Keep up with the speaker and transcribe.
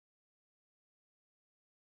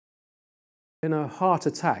In a heart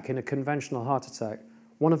attack, in a conventional heart attack,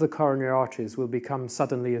 one of the coronary arteries will become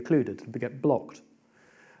suddenly occluded, it'll get blocked.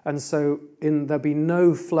 And so there'll be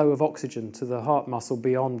no flow of oxygen to the heart muscle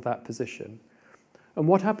beyond that position. And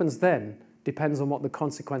what happens then depends on what the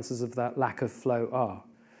consequences of that lack of flow are.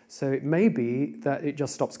 So it may be that it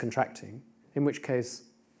just stops contracting, in which case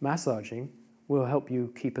massaging will help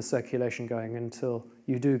you keep a circulation going until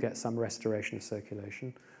you do get some restoration of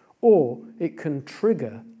circulation. Or it can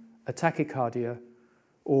trigger a tachycardia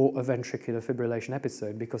or a ventricular fibrillation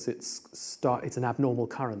episode because it's an abnormal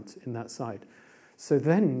current in that side. So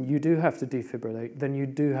then you do have to defibrillate, then you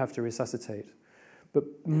do have to resuscitate. But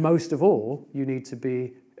most of all, you need to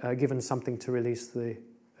be given something to release to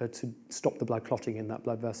stop the blood clotting in that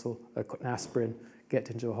blood vessel, an aspirin,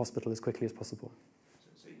 get into a hospital as quickly as possible.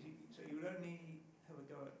 So you would only have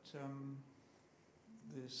a go at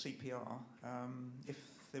the CPR if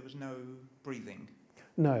there was no breathing?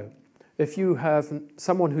 No. If you have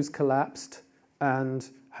someone who's collapsed and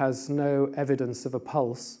has no evidence of a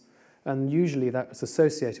pulse, and usually that's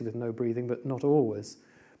associated with no breathing, but not always,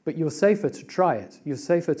 but you're safer to try it. You're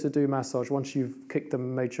safer to do massage once you've kicked them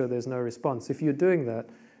and made sure there's no response. If you're doing that,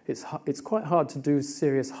 it's quite hard to do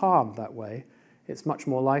serious harm that way. It's much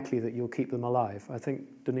more likely that you'll keep them alive. I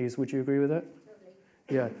think, Denise, would you agree with that? Totally.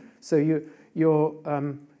 Yeah. So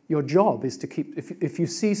your job is to keep, if you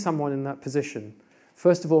see someone in that position,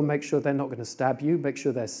 first of all, make sure they're not going to stab you, make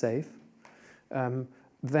sure they're safe.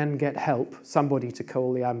 Then get help, somebody to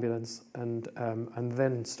call the ambulance, and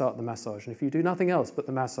then start the massage. And if you do nothing else but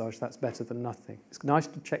the massage, that's better than nothing. It's nice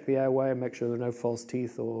to check the airway and make sure there are no false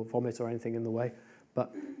teeth or vomit or anything in the way,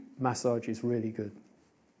 but massage is really good.